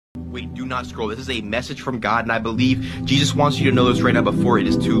Wait, do not scroll. This is a message from God, and I believe Jesus wants you to know this right now before it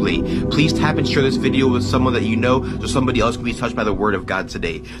is too late. Please tap and share this video with someone that you know so somebody else can be touched by the word of God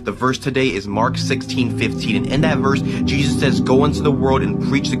today. The verse today is Mark 16:15, and in that verse, Jesus says, "Go into the world and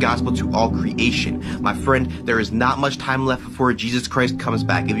preach the gospel to all creation." My friend, there is not much time left before Jesus Christ comes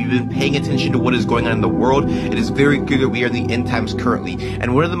back. If you've been paying attention to what is going on in the world, it is very clear that we are in the end times currently.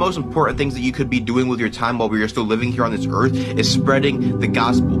 And one of the most important things that you could be doing with your time while we are still living here on this earth is spreading the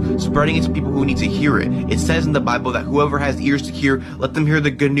gospel. Spreading it to people who need to hear it. It says in the Bible that whoever has ears to hear, let them hear the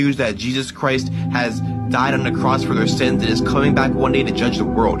good news that Jesus Christ has died on the cross for their sins and is coming back one day to judge the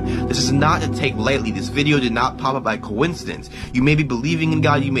world. This is not to take lightly. This video did not pop up by coincidence. You may be believing in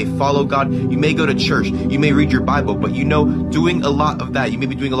God, you may follow God, you may go to church, you may read your Bible, but you know, doing a lot of that, you may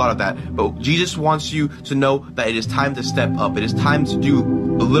be doing a lot of that, but Jesus wants you to know that it is time to step up. It is time to do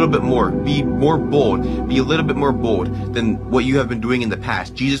a little bit more, be more bold, be a little bit more bold than what you have been doing in the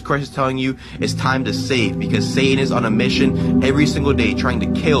past. Jesus Christ is telling you it's time to save, because Satan is on a mission every single day trying to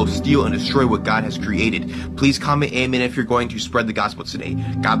kill, steal, and destroy what God has created. Please comment amen if you're going to spread the gospel today.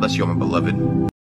 God bless you all, my beloved.